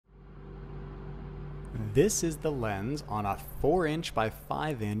This is the lens on a 4" by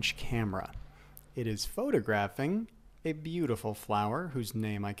 5" camera. It is photographing a beautiful flower whose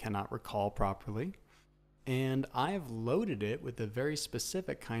name I cannot recall properly, and I've loaded it with a very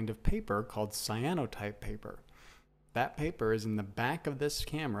specific kind of paper called cyanotype paper. That paper is in the back of this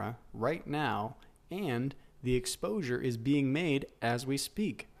camera right now, and the exposure is being made as we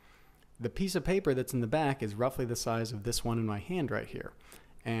speak. The piece of paper that's in the back is roughly the size of this one in my hand right here.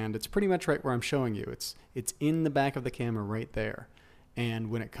 And it's pretty much right where I'm showing you. It's in the back of the camera right there. And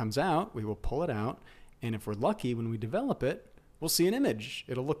when it comes out, we will pull it out. And if we're lucky, when we develop it, we'll see an image.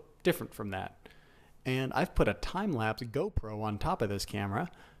 It'll look different from that. And I've put a time-lapse GoPro on top of this camera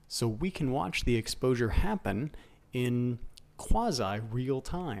so we can watch the exposure happen in quasi-real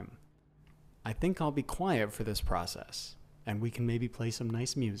time. I think I'll be quiet for this process, and we can maybe play some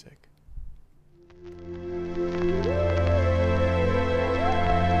nice music.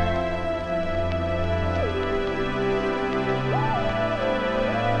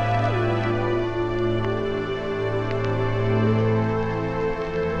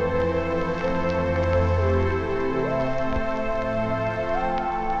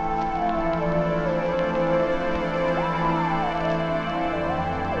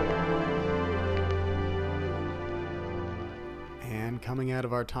 Coming out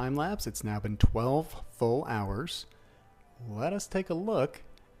of our time lapse, it's now been 12 full hours. Let us take a look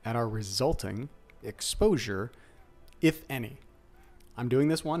at our resulting exposure, if any. I'm doing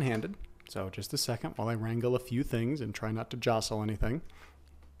this one-handed, so just a second while I wrangle a few things and try not to jostle anything.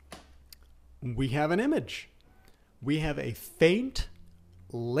 We have an image. We have a faint,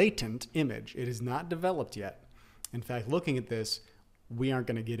 latent image. It is not developed yet. In fact, looking at this, we aren't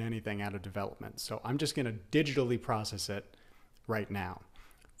going to get anything out of development. So I'm just going to digitally process it right now.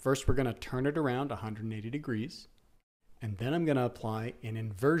 First, we're going to turn it around 180 degrees, and then I'm going to apply an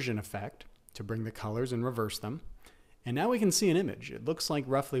inversion effect to bring the colors and reverse them. And now we can see an image. It looks like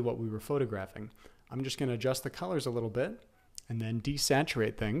roughly what we were photographing. I'm just going to adjust the colors a little bit and then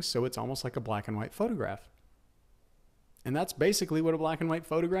desaturate things so it's almost like a black and white photograph. And that's basically what a black and white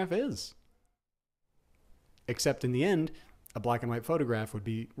photograph is. Except in the end, a black and white photograph would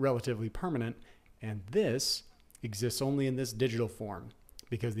be relatively permanent, and this exists only in this digital form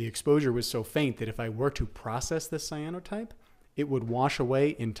because the exposure was so faint that if I were to process this cyanotype, it would wash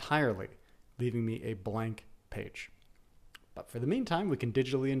away entirely, leaving me a blank page. But for the meantime, we can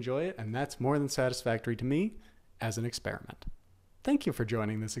digitally enjoy it, and that's more than satisfactory to me as an experiment. Thank you for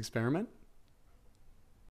joining this experiment.